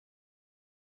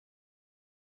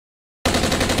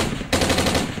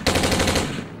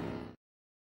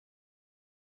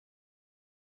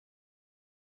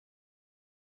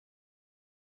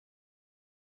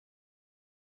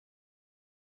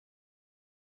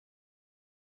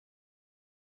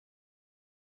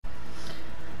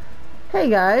Hey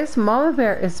guys, Mama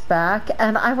Bear is back,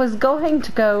 and I was going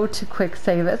to go to quick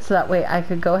save it so that way I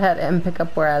could go ahead and pick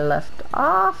up where I left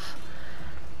off.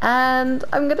 And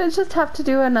I'm gonna just have to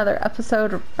do another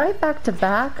episode right back to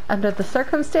back under the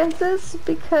circumstances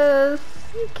because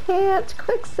you can't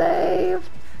quick save.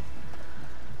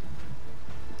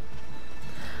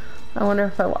 I wonder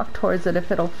if I walk towards it if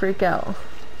it'll freak out.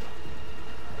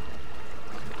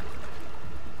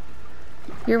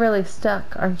 You're really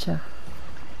stuck, aren't you?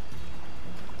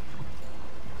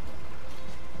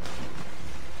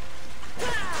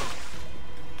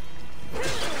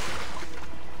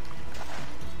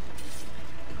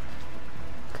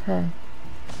 Okay.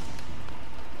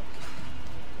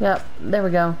 Yep, there we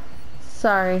go.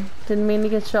 Sorry, didn't mean to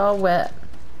get you all wet.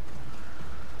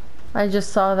 I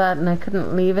just saw that and I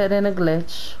couldn't leave it in a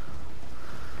glitch.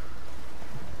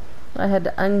 I had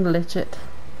to unglitch it.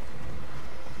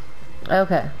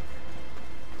 Okay.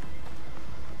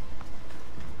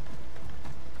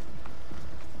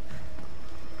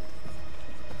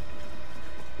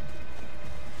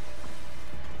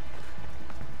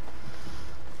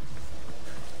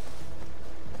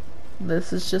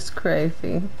 This is just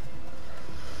crazy.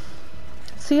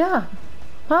 So yeah,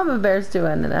 Mama Bear's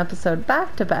doing an episode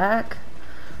back to back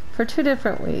for 2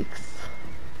 different weeks.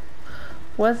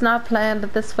 Was not planned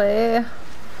this way.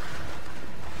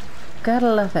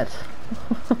 Gotta love it.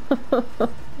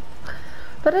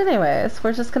 But anyways,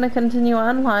 we're just gonna continue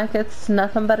on like it's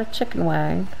nothing but a chicken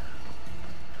wing.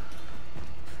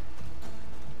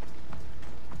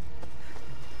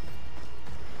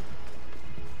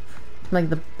 Like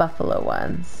the buffalo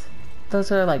ones.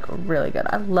 Those are like really good.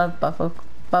 I love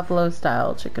buffalo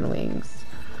style chicken wings.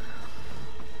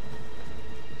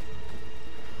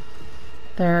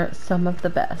 They're some of the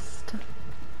best.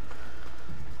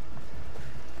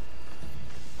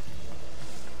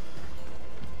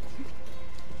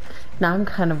 Now I'm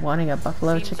kind of wanting a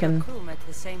buffalo chicken. Your crew met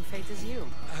the same fate as you.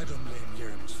 I don't blame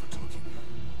Yerms for talking.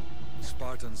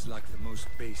 Spartans lack the most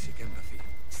basic empathy.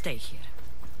 Stay here.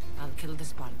 I'll kill the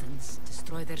Spartans,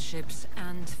 destroy their ships,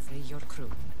 and free your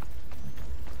crew.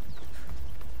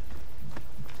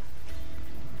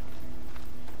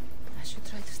 I should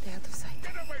try to stay out of sight.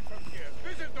 Get away from here!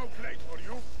 This is no place for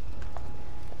you!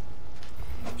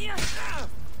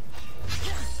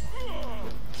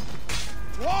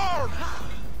 War!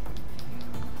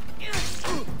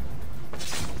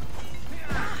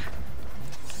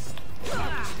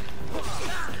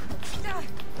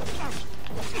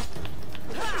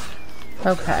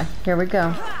 Okay, here we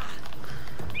go.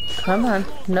 Come on.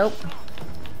 Nope.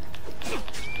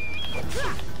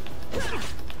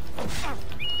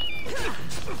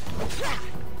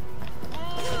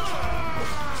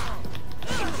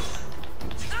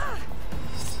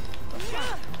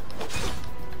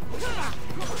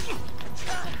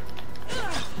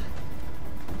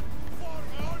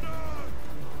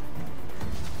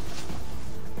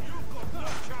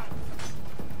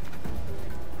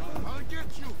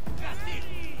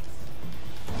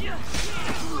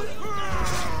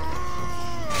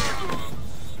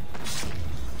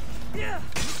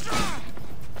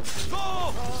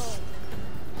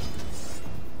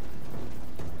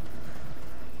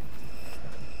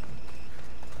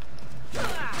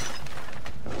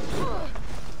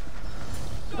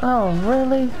 Oh,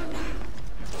 really?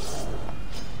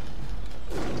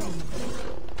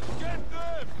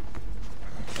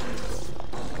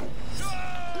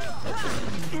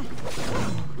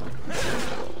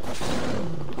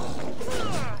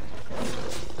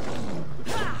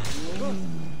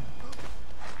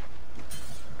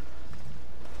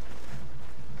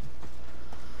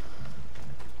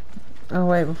 Oh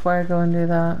wait, before I go and do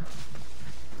that.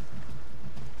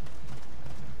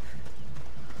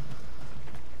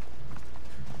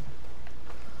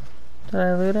 Did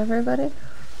I loot everybody?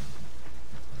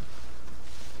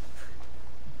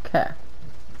 Okay.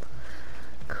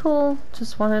 Cool.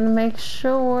 Just wanted to make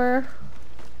sure.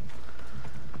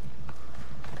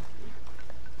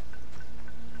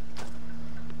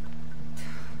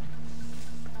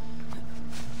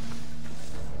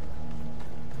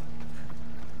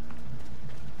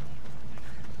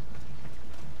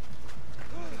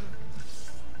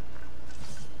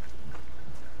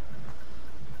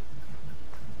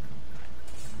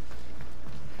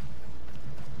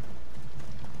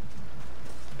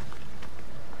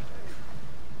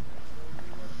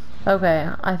 Okay,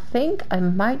 I think I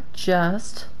might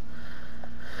just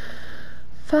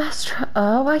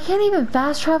oh, I can't even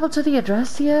fast travel to the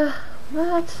Odyssey.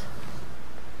 What?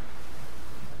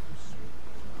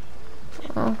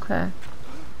 Okay.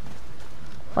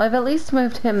 Well, I've at least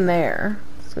moved him there.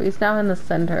 So he's now in the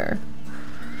center.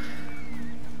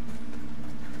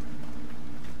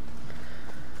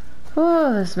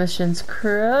 Oh, this mission's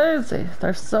crazy.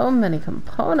 There's so many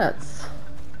components.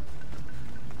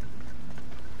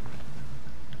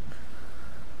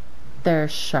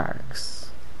 There's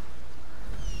sharks.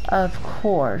 Of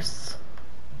course.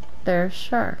 There's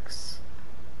sharks.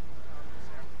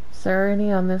 Is there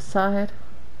any on this side?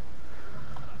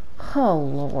 Oh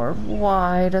Lord,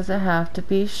 why does it have to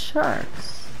be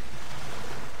sharks?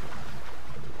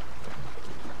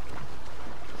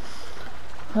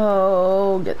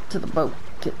 Oh, get to the boat,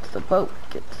 get to the boat,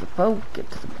 get to the boat, get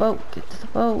to the boat, get to the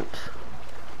boat.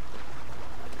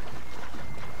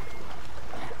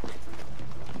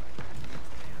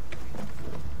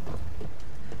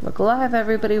 Look alive,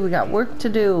 everybody, we got work to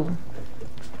do.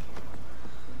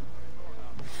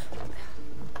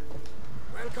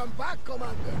 Welcome back,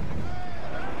 Commander.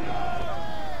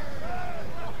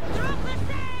 Drop the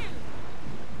sail!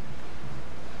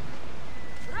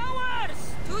 Rowers,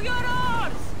 to your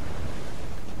oars!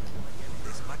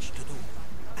 There's much to do,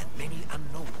 and many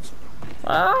unknowns.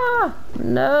 Ah,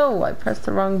 no, I pressed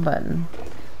the wrong button.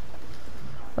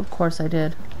 Of course I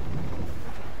did.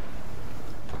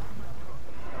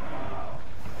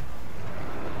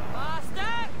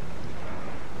 Faster!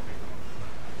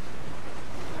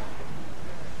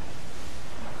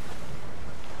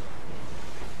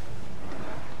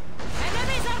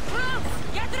 Enemies are close!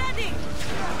 Get ready!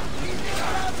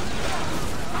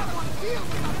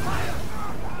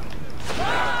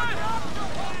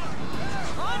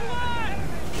 Onward!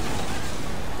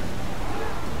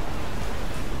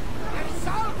 There's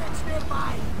salvage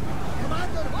nearby.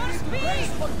 Commander, we need to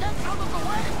brace, but get out of the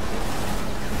way.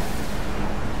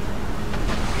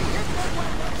 Hit them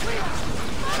with the fleet.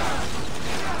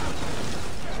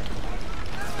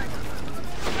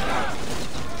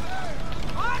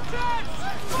 Archers!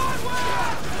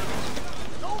 Forward!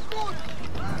 No good.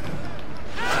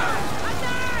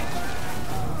 Attack!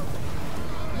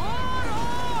 More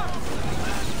oars!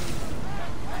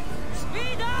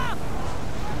 Speed up!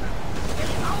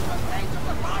 Get out of range of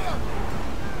the fire.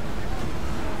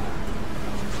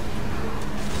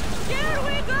 Here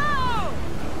we go!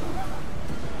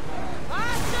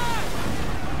 Faster!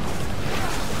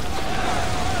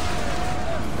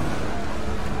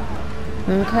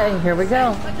 Okay, here we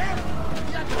go. Again.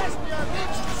 The Advestia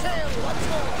reached sail once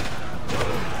more.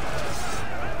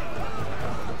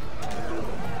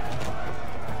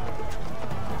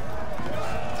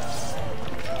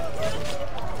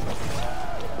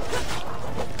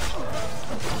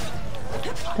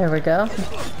 There we go.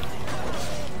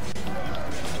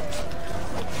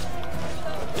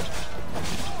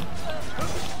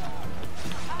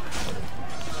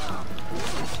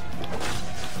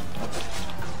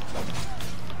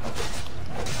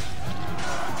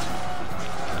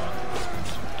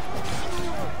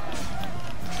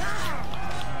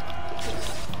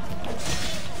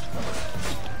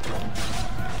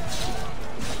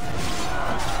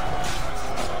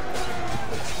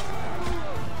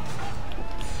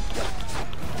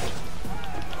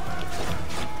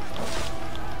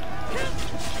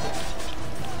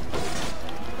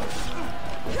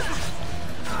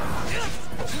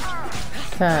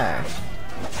 Okay.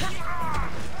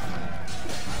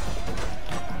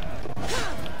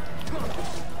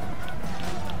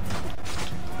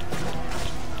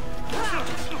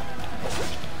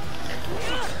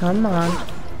 Come on.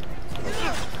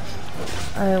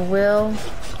 I will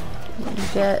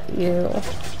get you.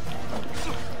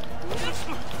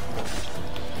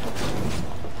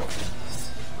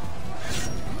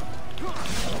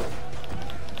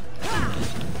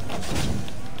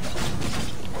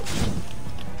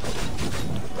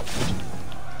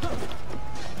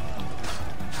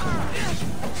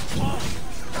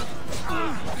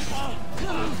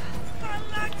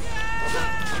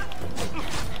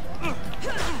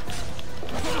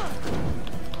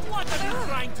 What are you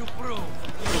trying to prove?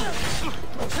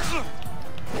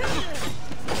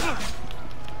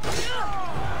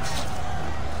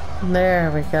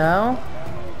 There we go.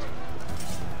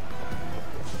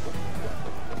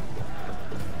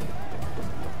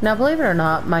 Now, believe it or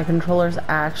not, my controller's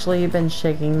actually been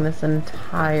shaking this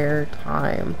entire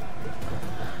time.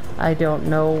 I don't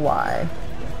know why.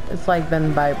 It's like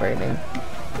been vibrating.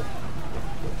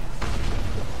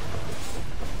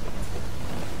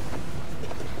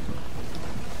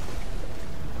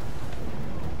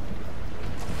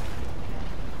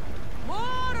 More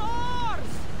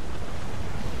oars!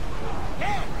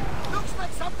 Hey, looks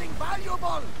like something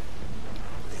valuable.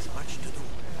 There's much to do,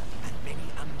 and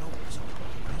many unknowns.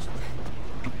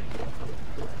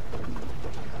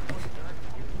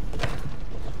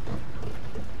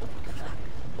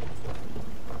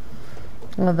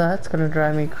 Well, that's gonna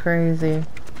drive me crazy.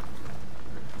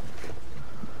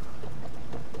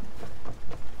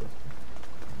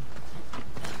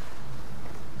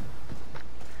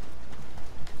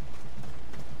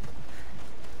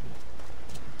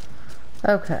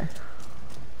 Okay.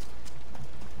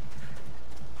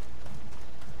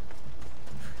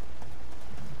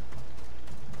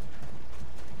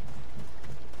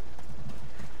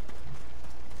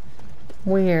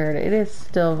 Weird. It is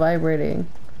still vibrating.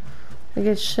 Like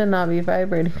it should not be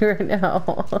vibrating right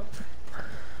now.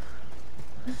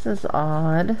 This is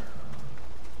odd.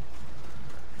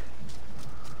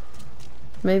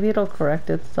 Maybe it'll correct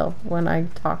itself when I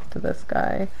talk to this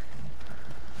guy.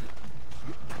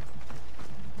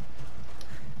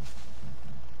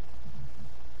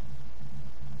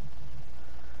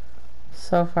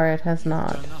 So far it has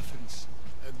not. Done nothing's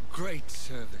a great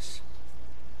service.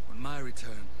 On my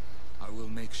return, I will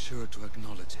make sure to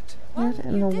acknowledge it. What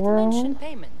in you the did world? mention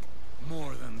payment.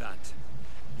 More than that,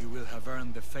 you will have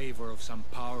earned the favor of some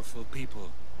powerful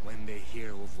people when they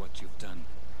hear of what you've done.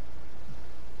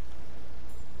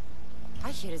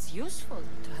 I hear it's useful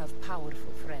to have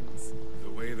powerful friends.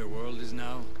 The way the world is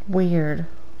now, Weird.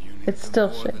 you need It's them still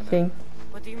more than shaking. ever.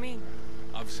 What do you mean?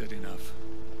 I've said enough,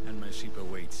 and my ship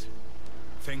awaits.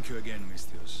 Thank you again,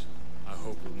 Misthios. I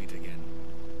hope we'll meet again.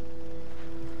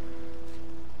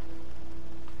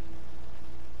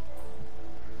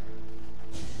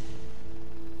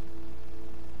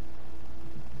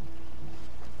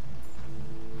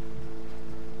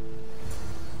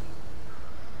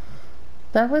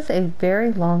 That was a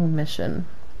very long mission.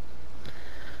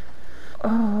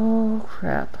 Oh,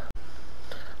 crap.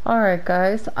 Alright,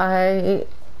 guys. I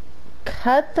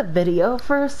cut the video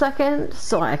for a second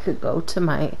so I could go to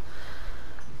my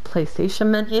PlayStation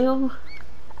menu.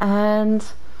 And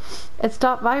it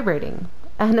stopped vibrating.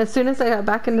 And as soon as I got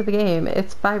back into the game,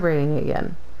 it's vibrating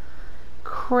again.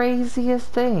 Craziest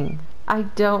thing. I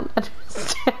don't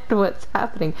understand what's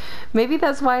happening. Maybe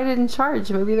that's why I didn't charge.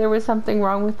 Maybe there was something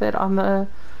wrong with it on the...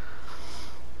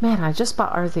 Man, I just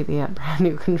bought RZB a brand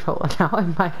new controller. Now I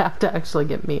might have to actually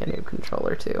get me a new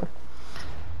controller too.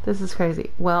 This is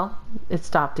crazy. Well, it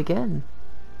stopped again.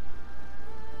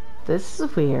 This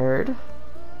is weird.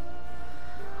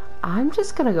 I'm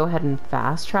just gonna go ahead and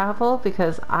fast travel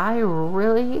because I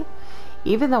really...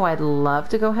 Even though I'd love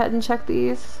to go ahead and check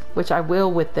these, which I will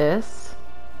with this,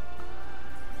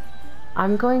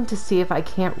 I'm going to see if I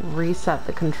can't reset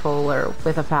the controller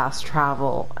with a fast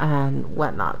travel and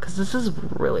whatnot, because this is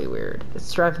really weird.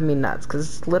 It's driving me nuts because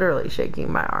it's literally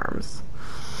shaking my arms.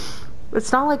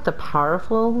 It's not like the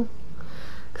powerful,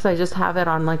 because I just have it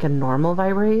on like a normal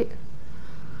vibrate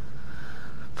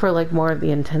for like more of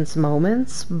the intense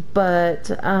moments, but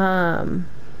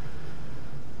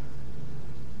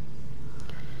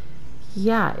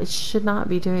yeah, it should not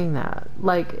be doing that.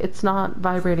 Like, it's not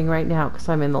vibrating right now because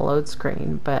I'm in the load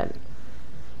screen, but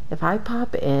if I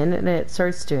pop in and it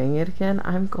starts doing it again,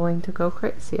 I'm going to go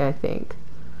crazy, I think.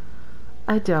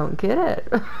 I don't get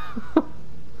it.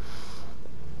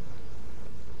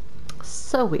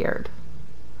 So weird.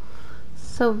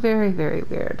 So very, very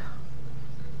weird.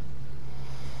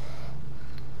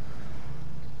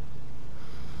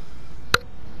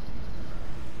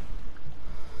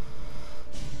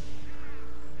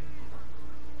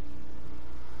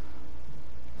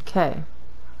 Okay,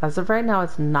 as of right now,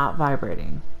 it's not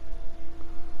vibrating.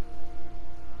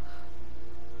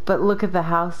 But look at the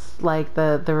house, like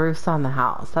the roof's on the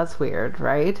house. That's weird,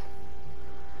 right?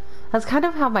 That's kind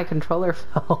of how my controller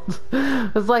felt.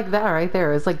 It was like that right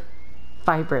there. It was like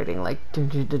vibrating, like...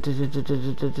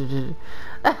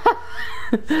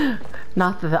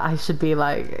 Not that I should be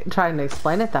like trying to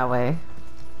explain it that way.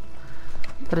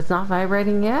 But it's not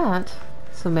vibrating yet.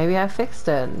 So maybe I fixed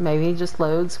it. Maybe just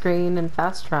load screen and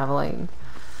fast traveling,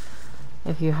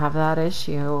 if you have that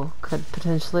issue, could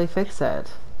potentially fix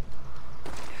it.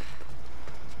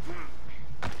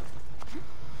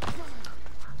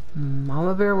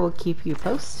 Mama Bear will keep you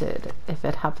posted if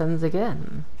it happens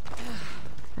again,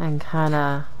 and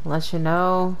kinda let you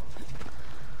know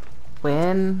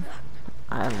when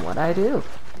and what I do.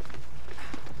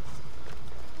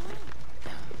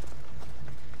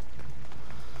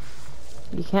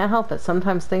 You can't help it.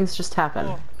 Sometimes things just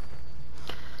happen.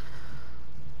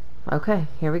 Okay,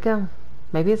 here we go.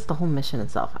 Maybe it's the whole mission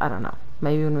itself. I don't know.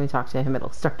 Maybe when we talk to him,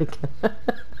 it'll start again.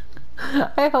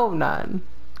 I hope not.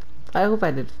 I hope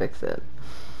I did fix it.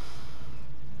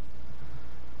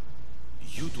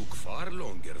 You took far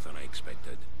longer than I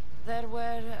expected. There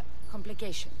were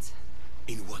complications.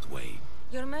 In what way?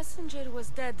 Your messenger was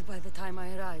dead by the time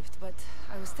I arrived, but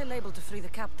I was still able to free the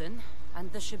captain,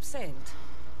 and the ship sailed.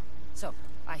 So,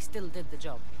 I still did the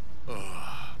job.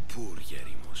 Ah, poor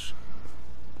Yerimos.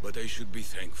 But I should be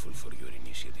thankful for your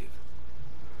initiative.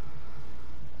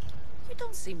 You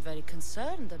don't seem very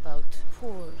concerned about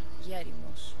poor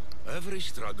Yerimos. Every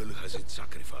struggle has its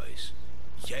sacrifice.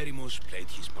 Jerimos played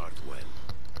his part well.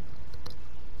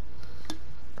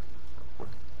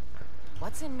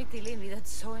 What's in Mytilene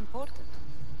that's so important?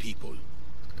 People.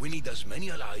 We need as many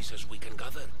allies as we can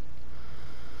gather.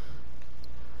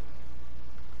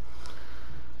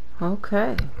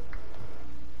 Okay.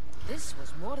 This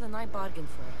was more than I bargained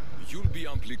for. You'll be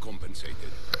amply compensated.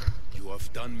 You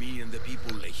have done me and the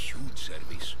people a huge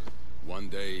service. One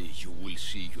day you will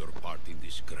see your part in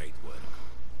this great work.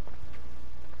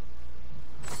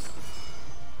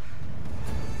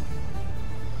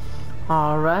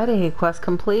 Alrighty, quest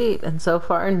complete, and so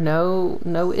far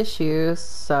no issues,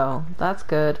 so that's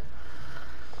good.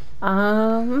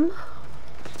 Let's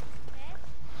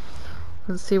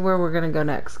see where we're gonna go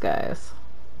next, guys.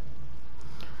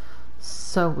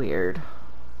 So weird.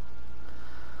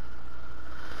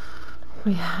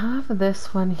 We have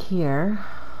this one here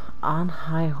on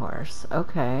High Horse.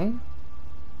 Okay.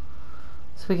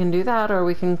 So we can do that, or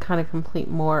we can kind of complete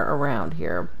more around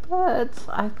here. But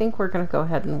I think we're going to go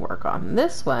ahead and work on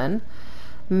this one.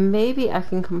 Maybe I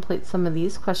can complete some of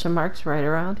these question marks right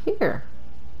around here.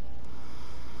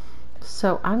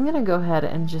 So I'm going to go ahead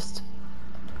and just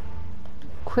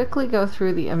quickly go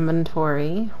through the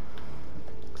inventory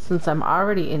since I'm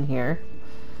already in here.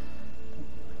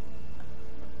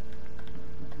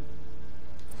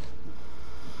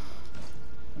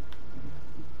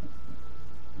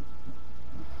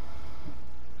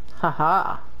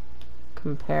 Haha.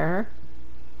 Compare.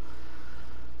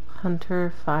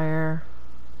 Hunter, fire.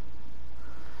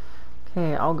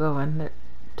 Okay, I'll go into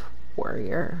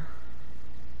warrior.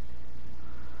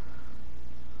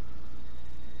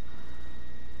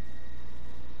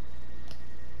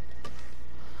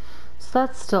 So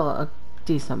that's still a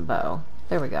decent bow.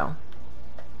 There we go.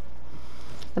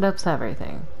 It ups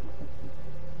everything.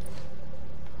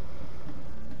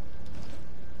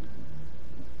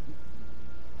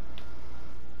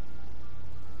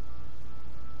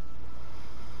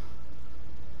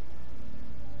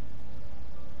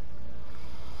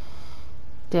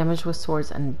 Damage with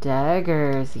swords and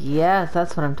daggers. Yes,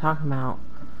 that's what I'm talking about.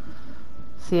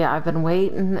 See, I've been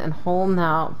waiting and holding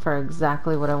out for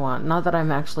exactly what I want. Not that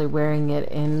I'm actually wearing it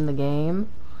in the game,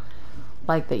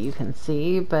 like that you can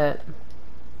see, but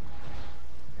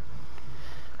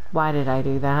why did I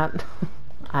do that?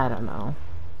 I don't know.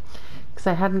 Because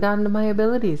I hadn't gotten to my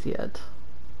abilities yet.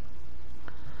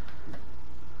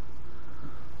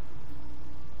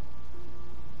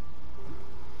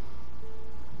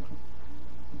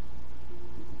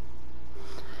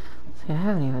 See, I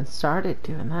haven't even started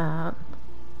doing that.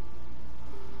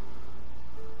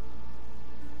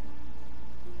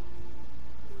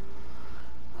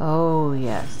 Oh,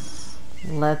 yes.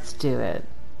 Let's do it.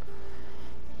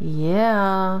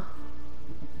 Yeah.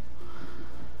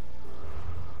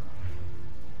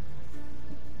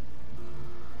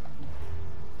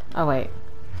 Oh, wait.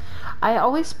 I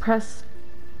always press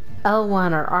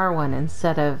L1 or R1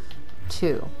 instead of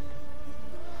 2.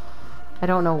 I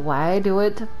don't know why I do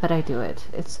it, but I do it.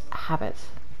 It's habit.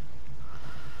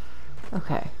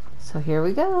 Okay, so here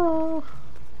we go.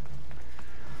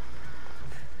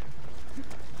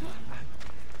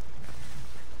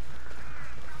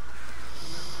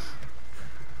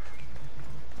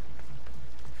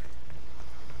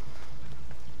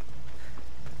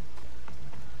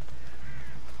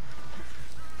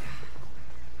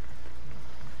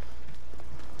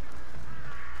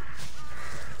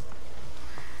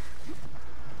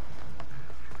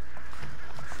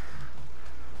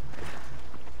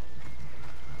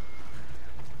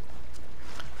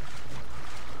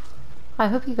 I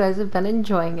hope you guys have been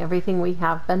enjoying everything we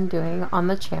have been doing on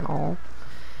the channel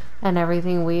and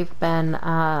everything we've been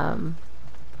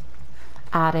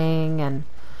adding and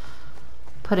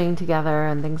putting together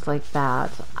and things like that.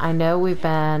 I know we've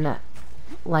been,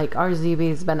 like,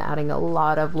 RZB's been adding a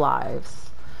lot of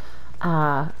lives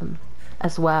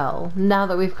as well. Now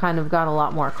that we've kind of got a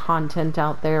lot more content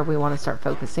out there, we want to start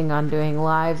focusing on doing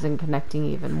lives and connecting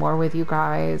even more with you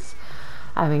guys.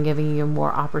 I've been giving you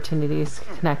more opportunities to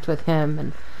connect with him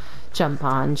and jump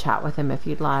on, chat with him if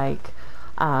you'd like,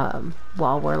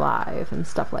 while we're live and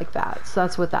stuff like that. So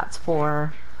that's what that's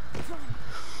for.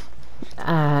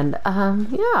 And,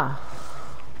 yeah.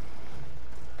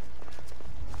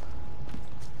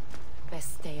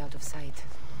 Best stay out of sight.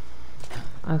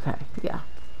 Okay, yeah.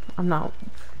 I'm not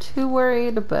too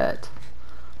worried, but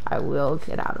I will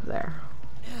get out of there.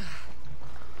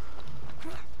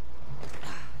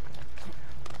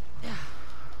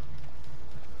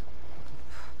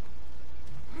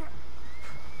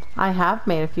 I have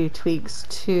made a few tweaks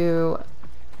to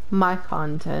my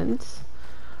content,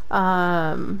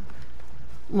 like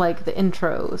the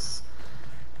intros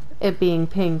it being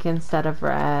pink instead of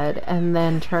red, and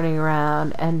then turning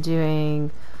around and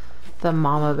doing the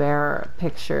mama bear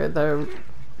picture, the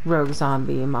rogue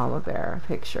zombie mama bear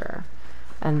picture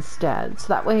instead. So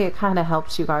that way it kind of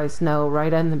helps you guys know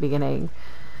right in the beginning,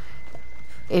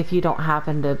 if you don't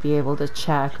happen to be able to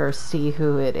check or see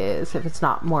who it is, if it's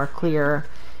not more clear,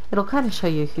 it'll kind of show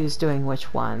you who's doing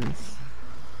which ones.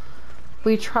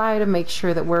 We try to make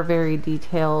sure that we're very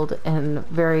detailed and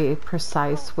very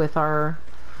precise with our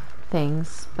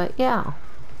things, but yeah.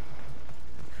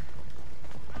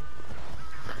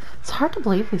 It's hard to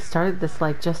believe we started this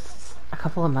like just a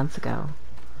couple of months ago.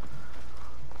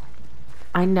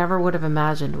 I never would have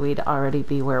imagined we'd already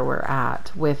be where we're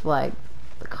at with like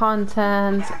the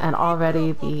content and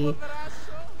already the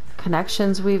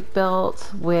connections we've built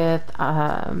with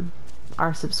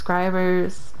our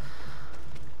subscribers.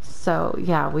 So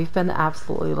yeah, we've been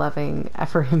absolutely loving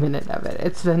every minute of it.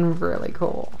 It's been really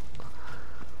cool.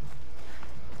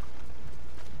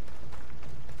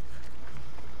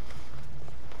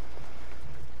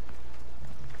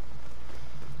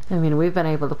 I mean, we've been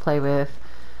able to play with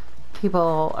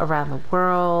people around the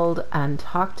world and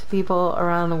talk to people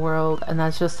around the world, and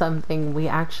that's just something we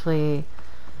actually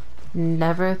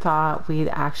never thought we'd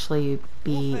actually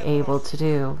be able to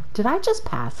do. Did I just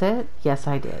pass it? Yes,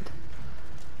 I did.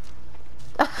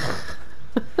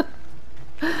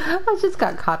 I just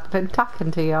got caught up in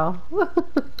talking to y'all.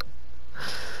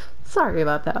 Sorry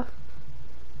about that.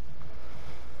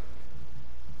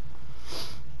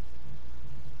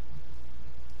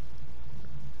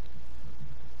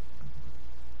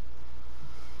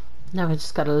 Now we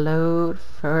just gotta load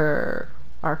for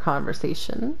our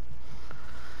conversation.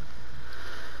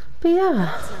 But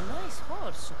yeah. That's a nice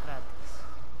horse, Socrates.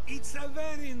 It's a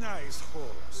very nice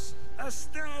horse. A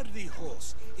sturdy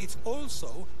horse. It's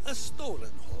also a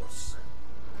stolen horse.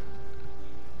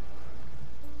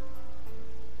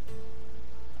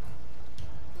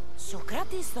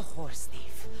 Socrates the horse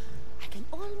thief. I can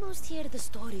almost hear the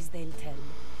stories they'll tell.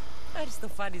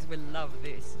 Aristophanes will love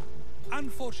this.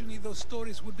 Unfortunately, those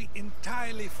stories would be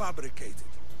entirely fabricated.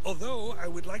 Although, I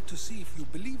would like to see if you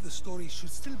believe the story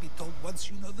should still be told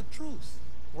once you know the truth.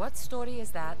 What story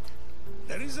is that?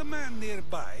 There is a man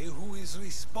nearby who is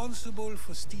responsible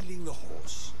for stealing the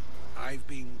horse. I've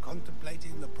been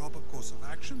contemplating the proper course of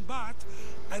action, but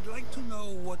I'd like to know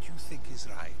what you think is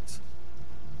right.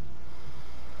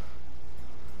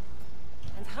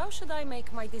 And how should I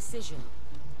make my decision?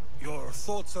 Your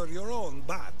thoughts are your own,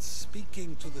 but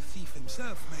speaking to the thief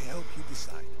himself may help you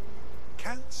decide.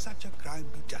 Can such a crime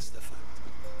be justified?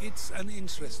 It's an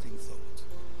interesting thought.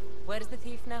 Where's the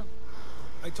thief now?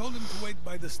 I told him to wait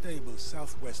by the stables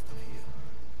southwest of here.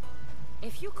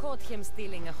 If you caught him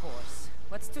stealing a horse,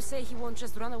 what's to say he won't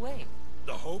just run away?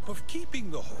 The hope of keeping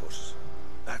the horse.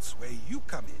 That's where you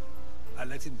come in. I'll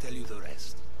let him tell you the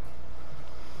rest.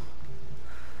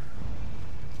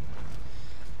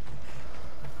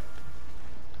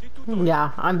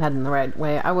 Yeah, I'm heading the right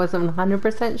way. I wasn't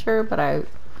 100% sure, but I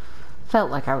felt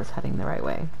like I was heading the right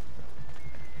way.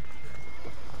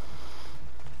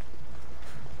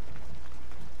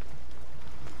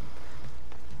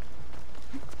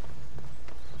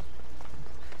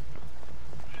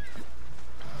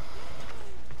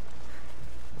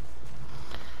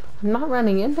 I'm not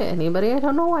running into anybody. I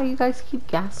don't know why you guys keep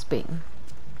gasping.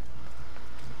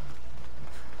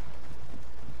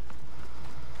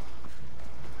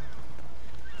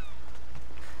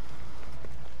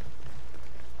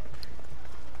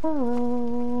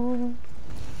 Oh.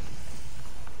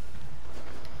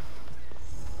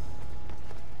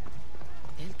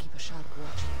 They'll keep a sharp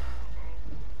watch here.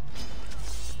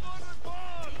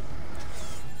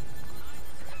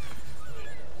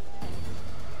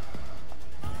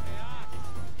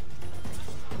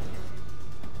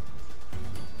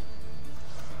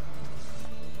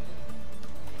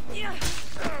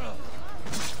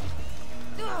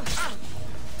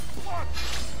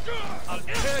 I'll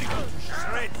tear you to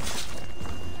shreds!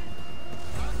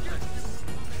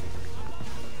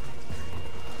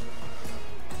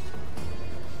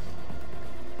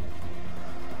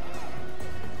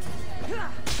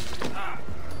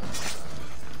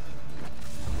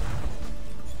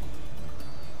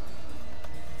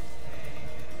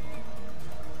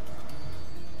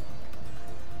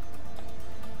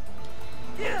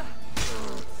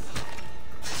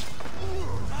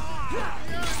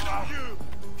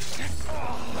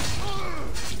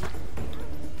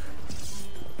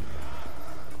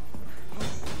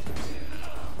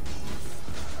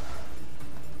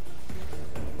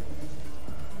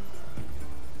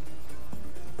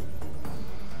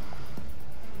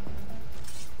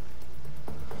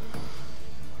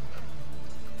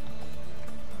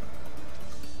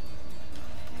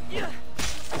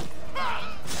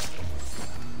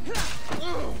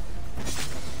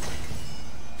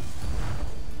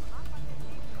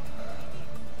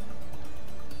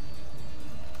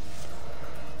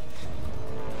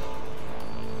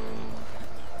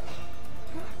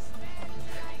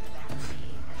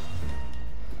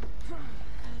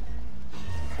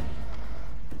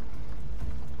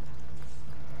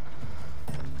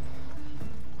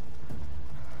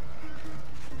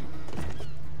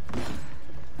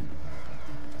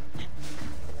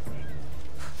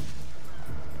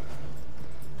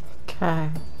 Okay.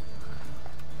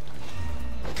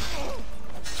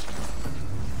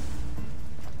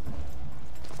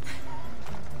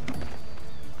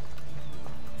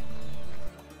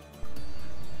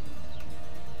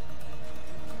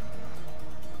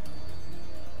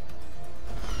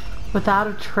 Without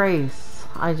a trace.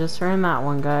 I just ran that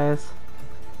one, guys.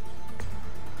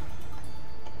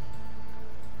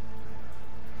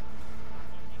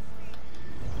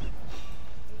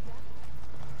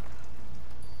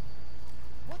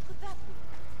 What could that be?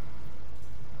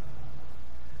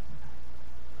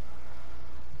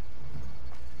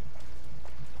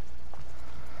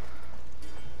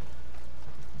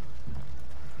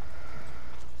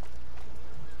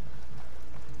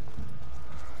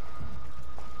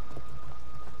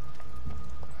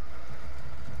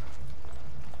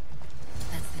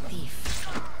 That's the thief.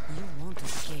 You won't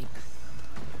escape.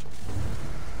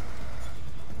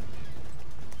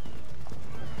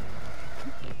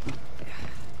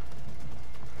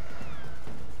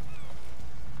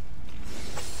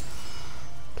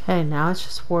 Okay, now it's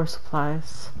just war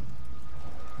supplies.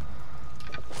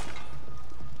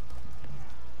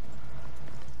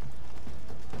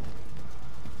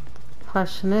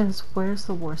 Question is, where's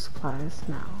the war supplies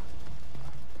now?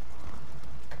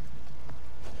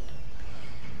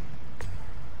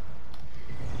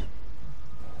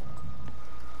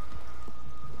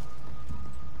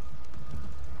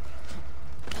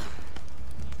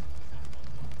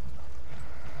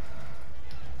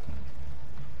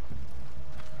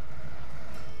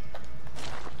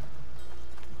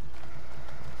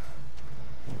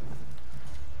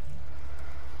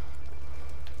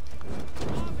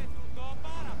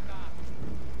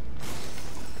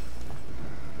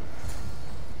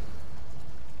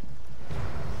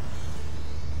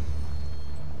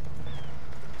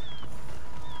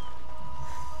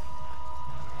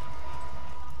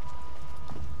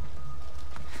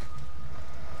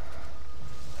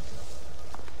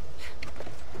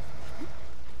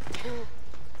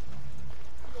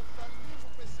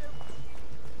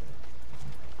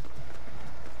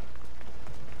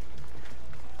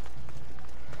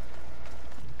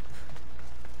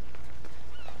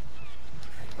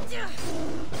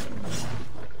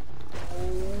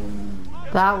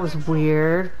 That was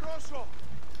weird.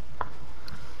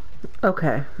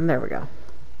 Okay, there we go.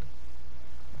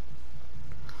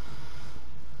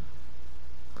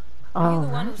 Are you the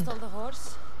one Alright. who stole the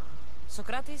horse?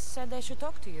 Socrates said I should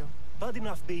talk to you. Bad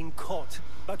enough being caught,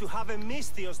 but to have a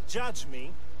Misthios judge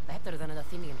me, Better than an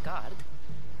Athenian guard.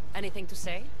 Anything to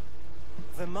say?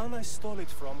 the man I stole it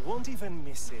from won't even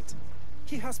miss it.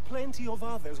 He has plenty of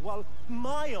others, while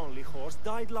my only horse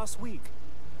died last week.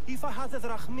 If I had the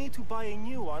drachmi to buy a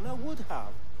new one, I would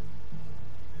have.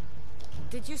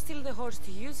 Did you steal the horse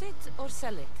to use it or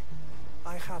sell it?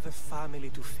 I have a family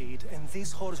to feed, and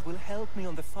this horse will help me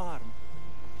on the farm.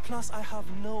 Plus, I have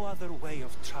no other way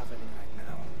of traveling right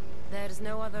now. There's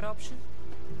no other option?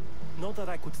 Not that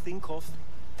I could think of.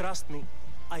 Trust me,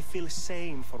 I feel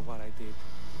shame for what I did.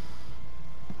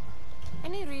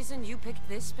 Any reason you picked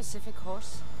this specific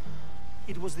horse?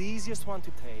 It was the easiest one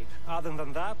to take. Other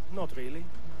than that, not really.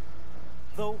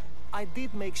 Though, I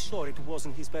did make sure it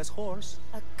wasn't his best horse.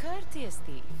 A courteous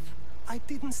thief. I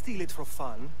didn't steal it for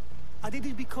fun. I did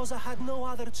it because I had no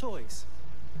other choice.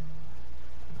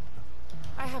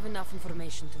 I have enough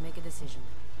information to make a decision.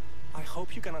 I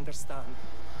hope you can understand.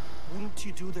 Wouldn't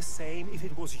you do the same if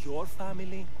it was your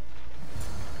family?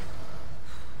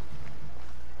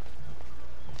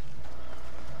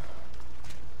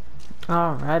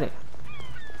 Alrighty.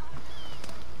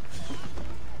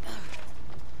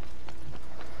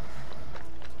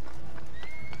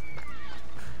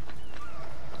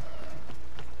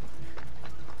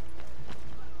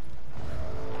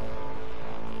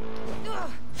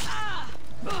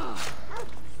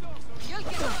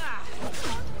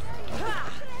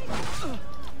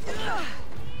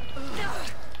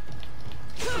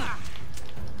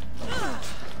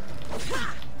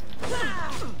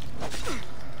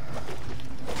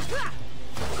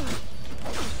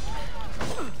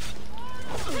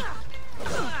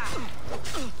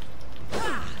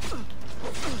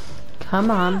 Come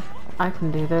on, I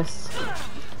can do this.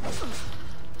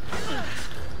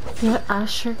 Yeah, I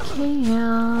sure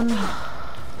can.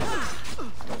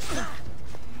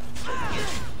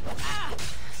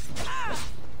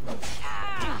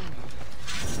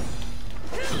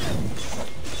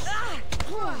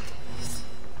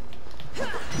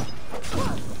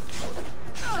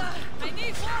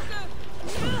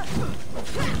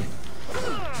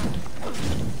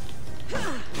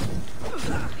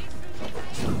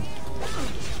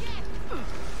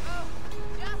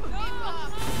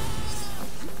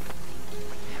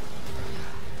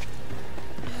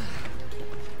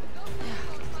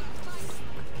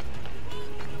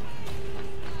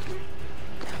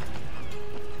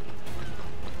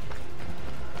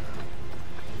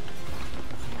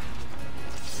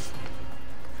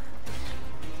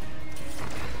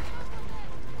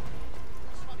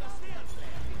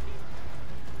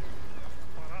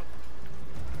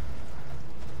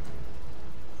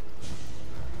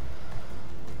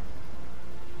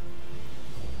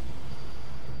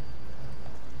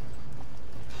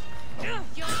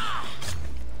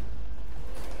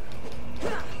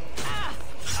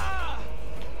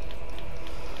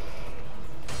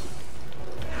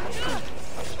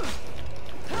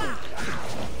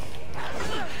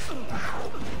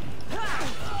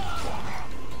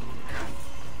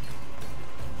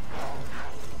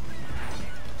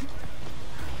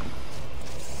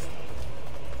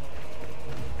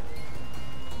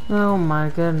 Oh my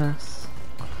goodness.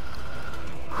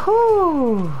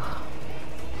 Whew.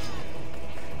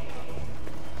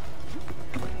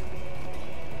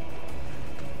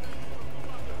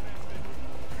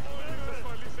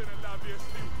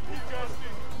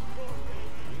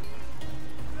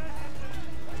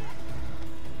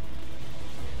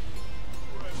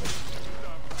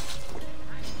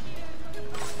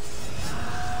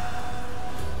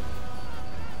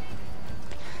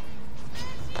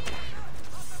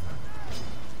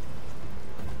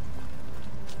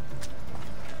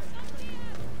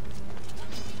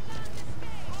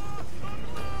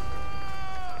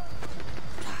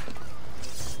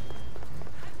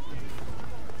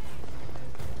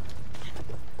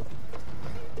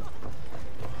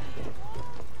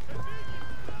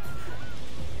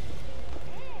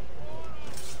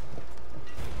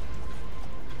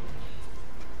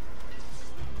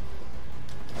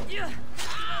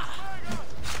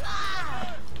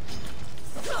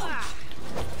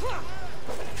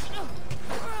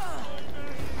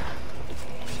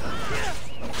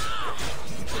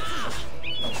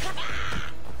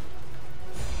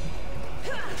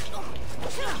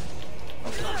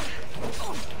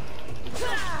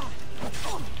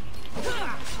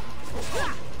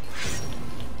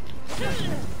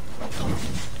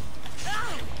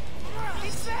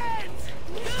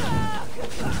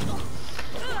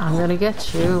 I'm gonna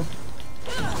get you.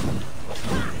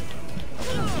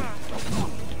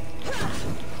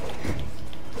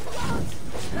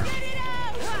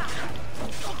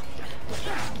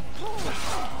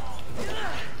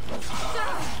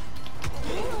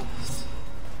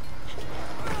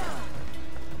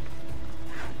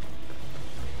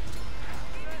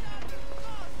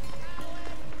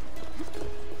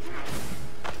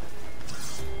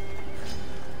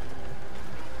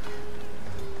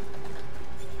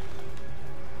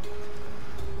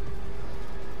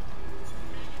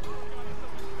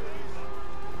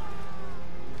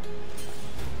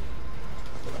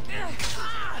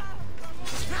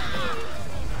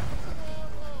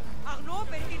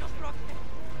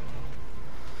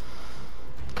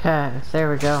 Okay,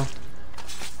 there we go.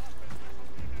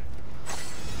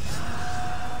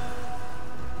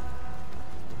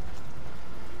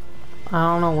 I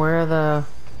don't know where the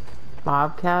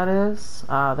bobcat is.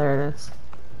 Ah, there it is.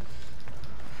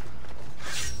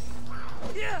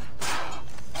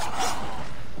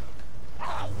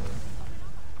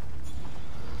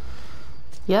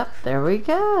 Yep, there we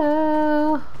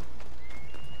go.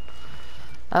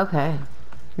 Okay,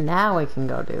 now we can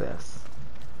go do this.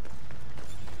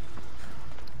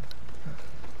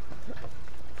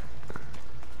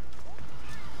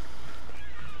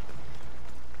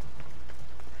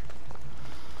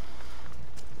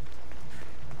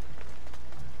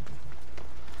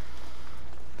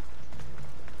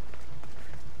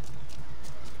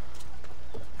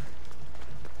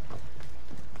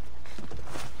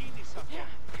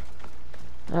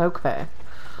 Okay,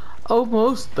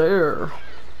 almost there.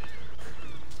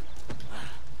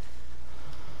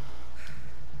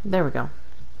 There we go.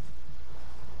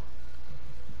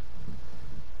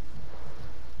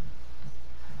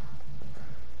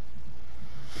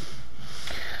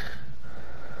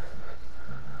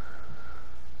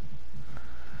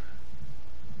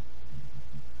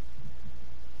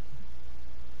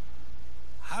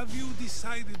 Have you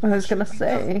decided? I was gonna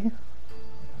say.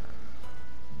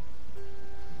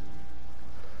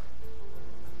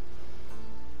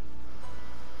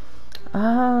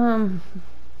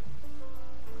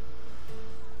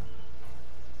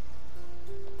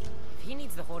 If he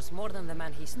needs the horse more than the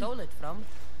man he stole it from,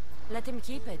 let him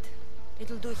keep it.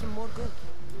 It'll do him more good.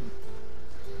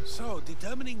 So,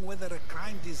 determining whether a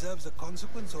crime deserves a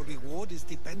consequence or reward is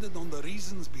dependent on the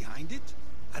reasons behind it?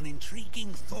 An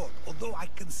intriguing thought, although I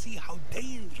can see how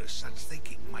dangerous such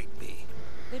thinking might be.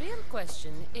 The real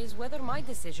question is whether my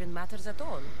decision matters at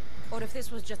all, or if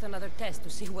this was just another test to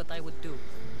see what I would do.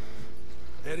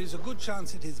 There is a good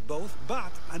chance it is both,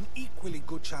 but an equally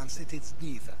good chance it is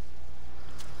neither.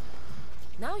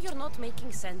 Now you're not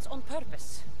making sense on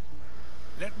purpose.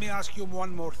 Let me ask you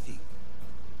one more thing.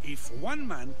 If one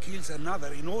man kills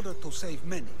another in order to save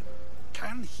many,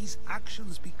 can his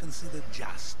actions be considered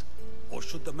just? Or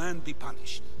should the man be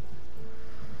punished?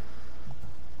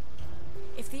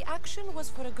 If the action was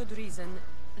for a good reason,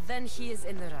 then he is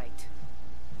in the right.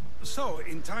 So,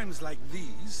 in times like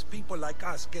these, people like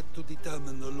us get to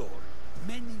determine the law.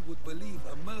 Many would believe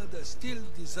a murder still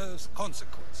deserves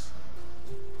consequence.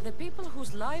 The people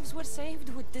whose lives were saved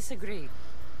would disagree.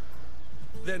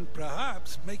 Then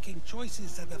perhaps making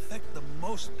choices that affect the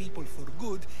most people for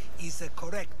good is a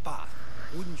correct path.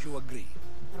 Wouldn't you agree?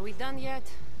 Are we done yet?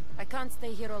 I can't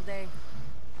stay here all day.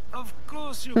 Of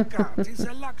course you can't. It's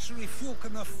a luxury few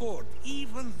can afford.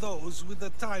 Even those with the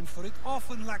time for it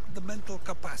often lack the mental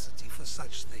capacity for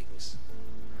such things.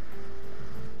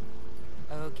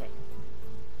 Okay.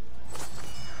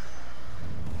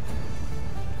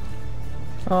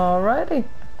 Alrighty.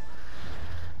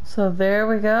 So there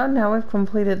we go. Now we've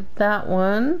completed that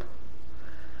one.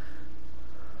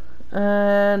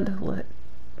 And let's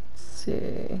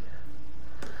see.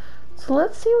 So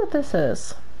let's see what this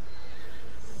is.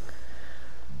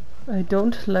 I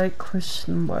don't like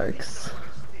question marks.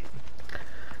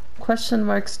 Question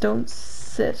marks don't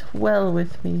sit well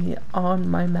with me on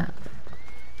my map.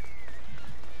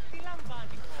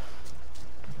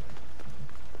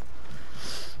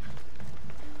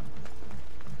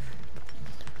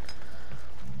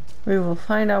 We will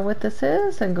find out what this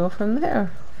is and go from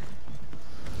there.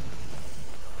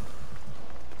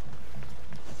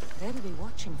 They'll be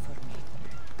watching for me.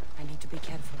 I need to be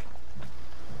careful.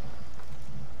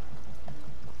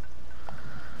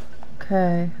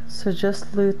 Okay, so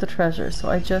just loot the treasure. So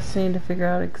I just need to figure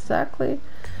out exactly.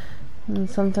 And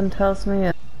something tells me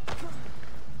it.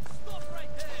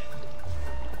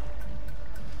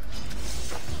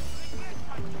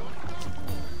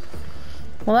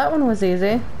 Well, that one was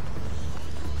easy.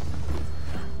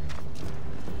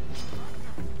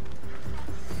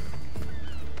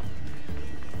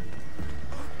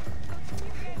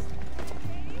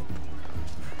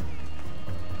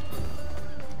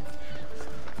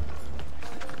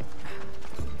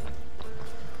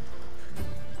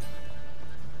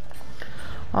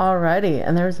 Alrighty,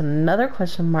 and there's another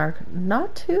question mark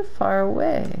not too far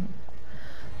away.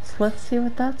 So let's see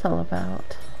what that's all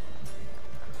about.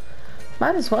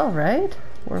 Might as well, right?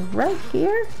 We're right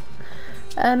here,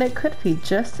 and it could be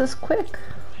just as quick.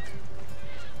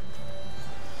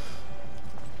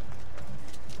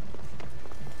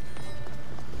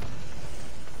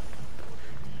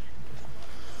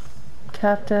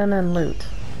 Captain and loot.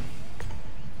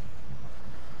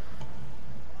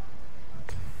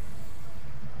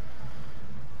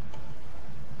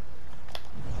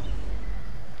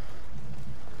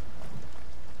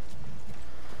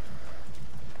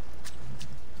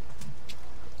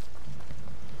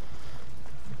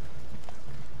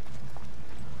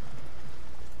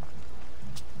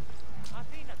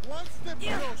 One step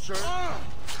closer. You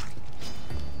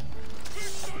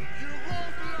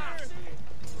won't last.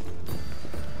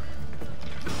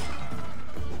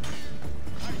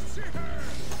 I see her.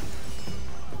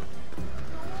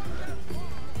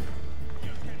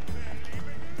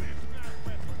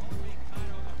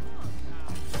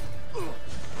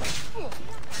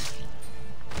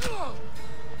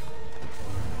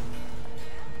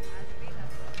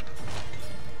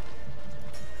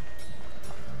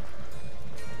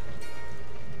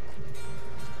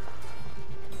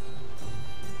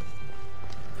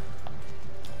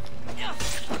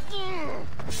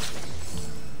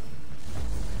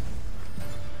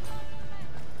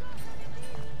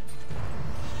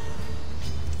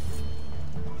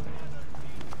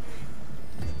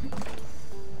 You can barely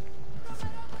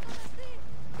even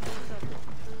lift that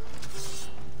weapon.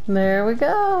 There we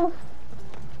go.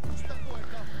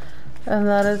 And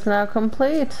that is now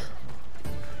complete.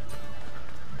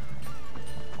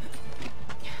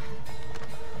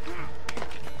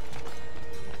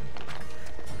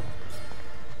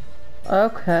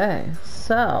 Okay,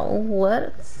 so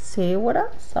let's see what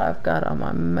else I've got on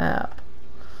my map.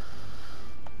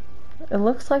 It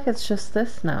looks like it's just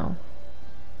this now.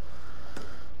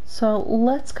 So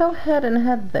let's go ahead and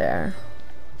head there.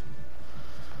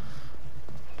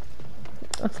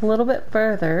 It's a little bit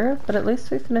further, but at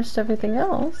least we finished everything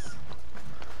else.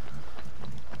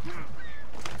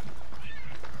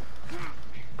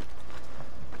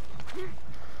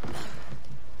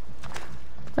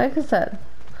 Like I said,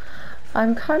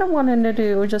 I'm kind of wanting to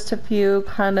do just a few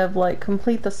kind of like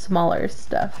complete the smaller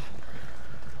stuff.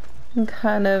 And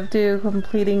kind of do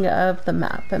completing of the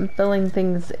map and filling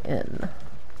things in.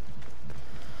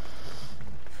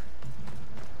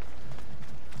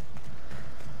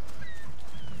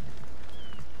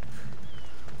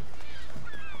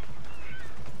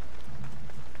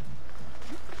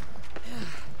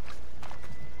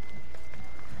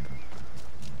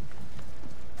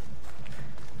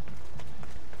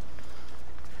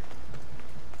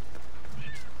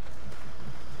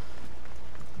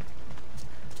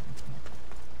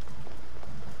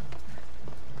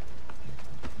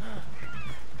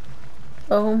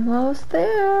 Almost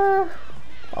there.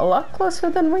 A lot closer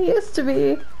than we used to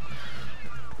be.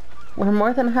 We're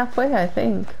more than halfway, I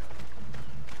think.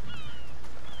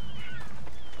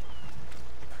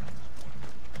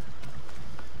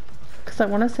 because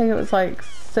I want to say it was like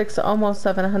almost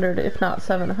 700, if not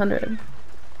 700.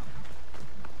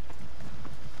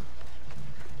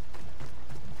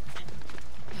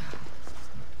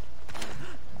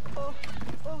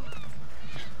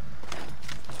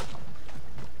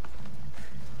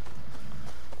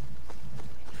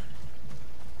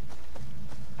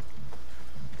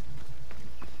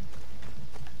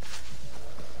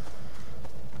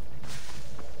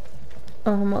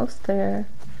 Almost there.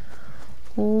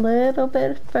 Little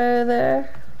bit further.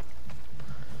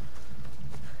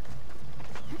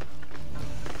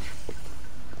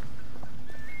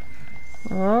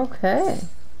 Okay.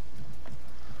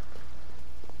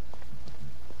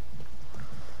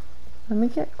 Let me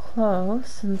get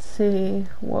close and see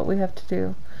what we have to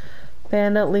do.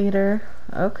 Bandit leader.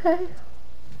 Okay.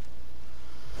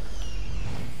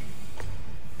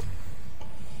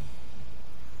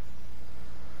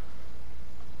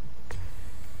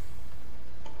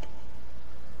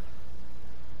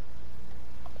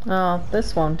 Oh,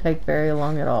 this won't take very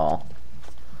long at all.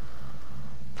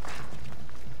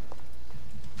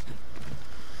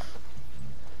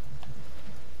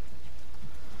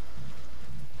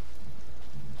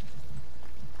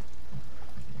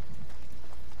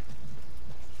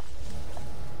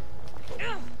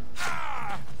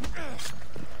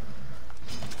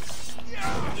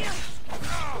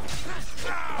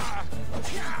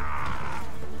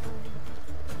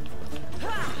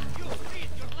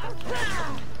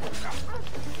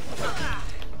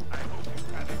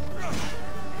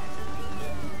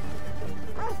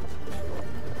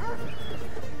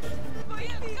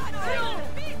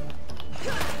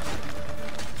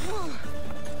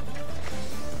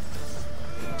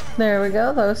 There we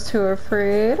go, those two are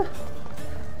freed.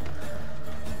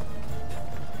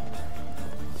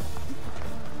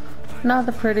 Not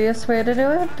the prettiest way to do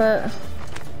it, but...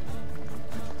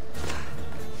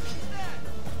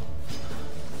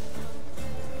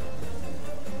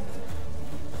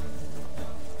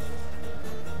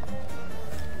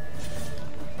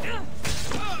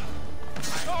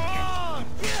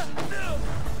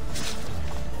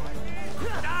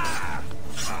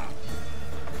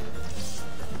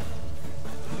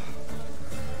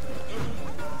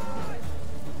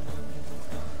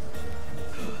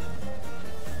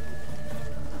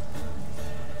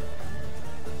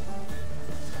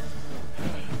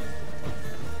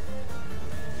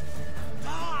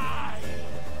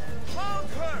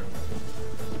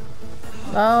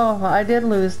 Oh, I did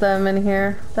lose them in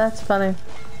here. That's funny.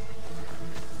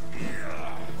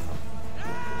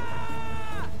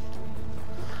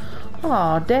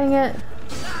 Oh, dang it.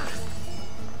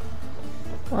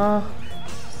 Oh,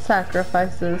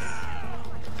 sacrifices.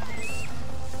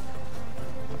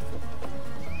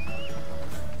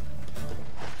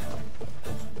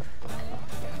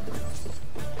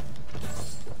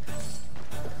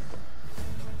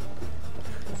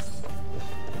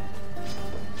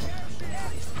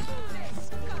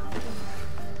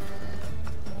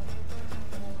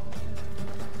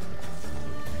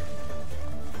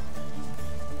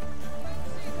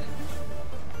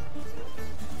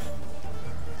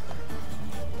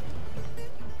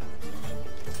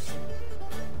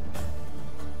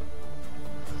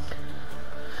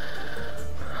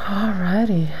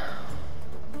 Alrighty.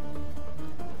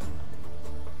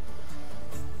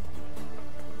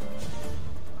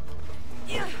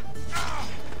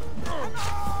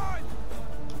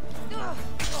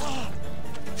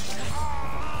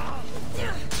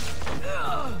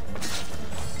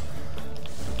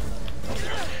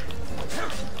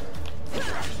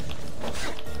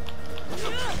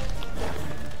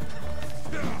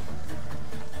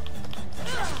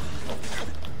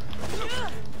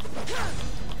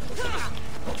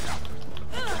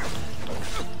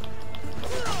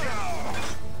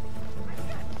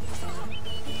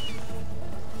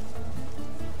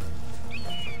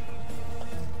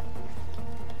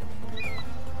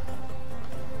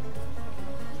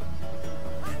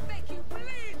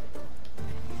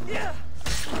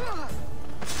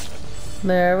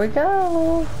 There we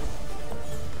go.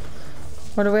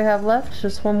 What do we have left?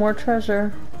 Just one more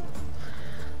treasure.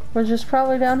 Which is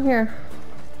probably down here.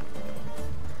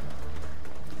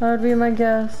 That would be my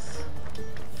guess.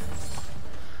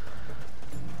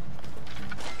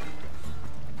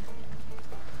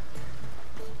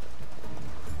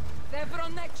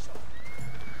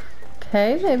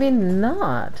 Okay, maybe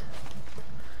not.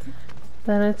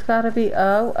 Then it's gotta be,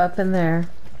 oh, up in there.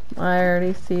 I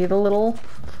already see the little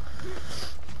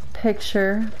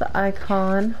picture, the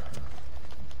icon.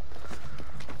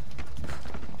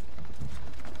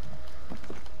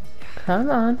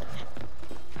 Come on.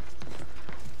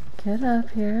 Get up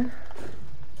here.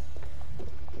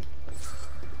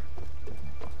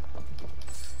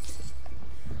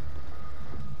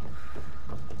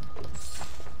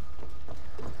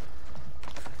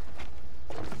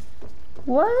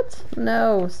 What?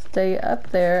 No, stay up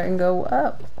there and go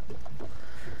up.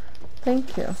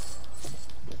 Thank you.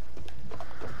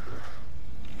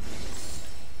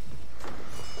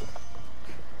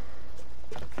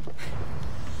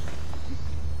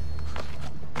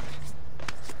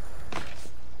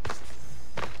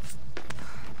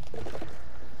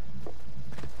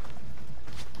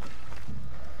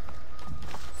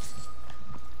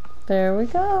 There we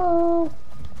go.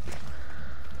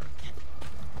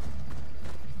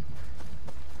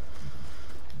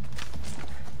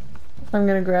 I'm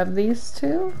gonna grab these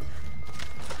two.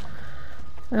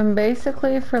 And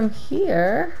basically from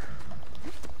here,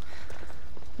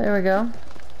 there we go.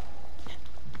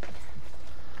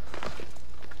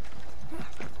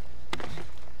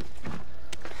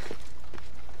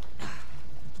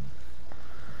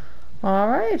 All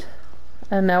right.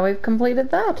 And now we've completed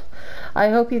that. I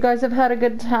hope you guys have had a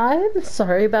good time.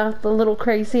 Sorry about the little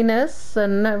craziness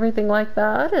and everything like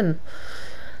that. And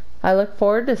I look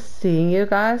forward to seeing you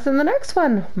guys in the next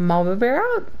one. Mama Bear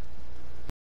out.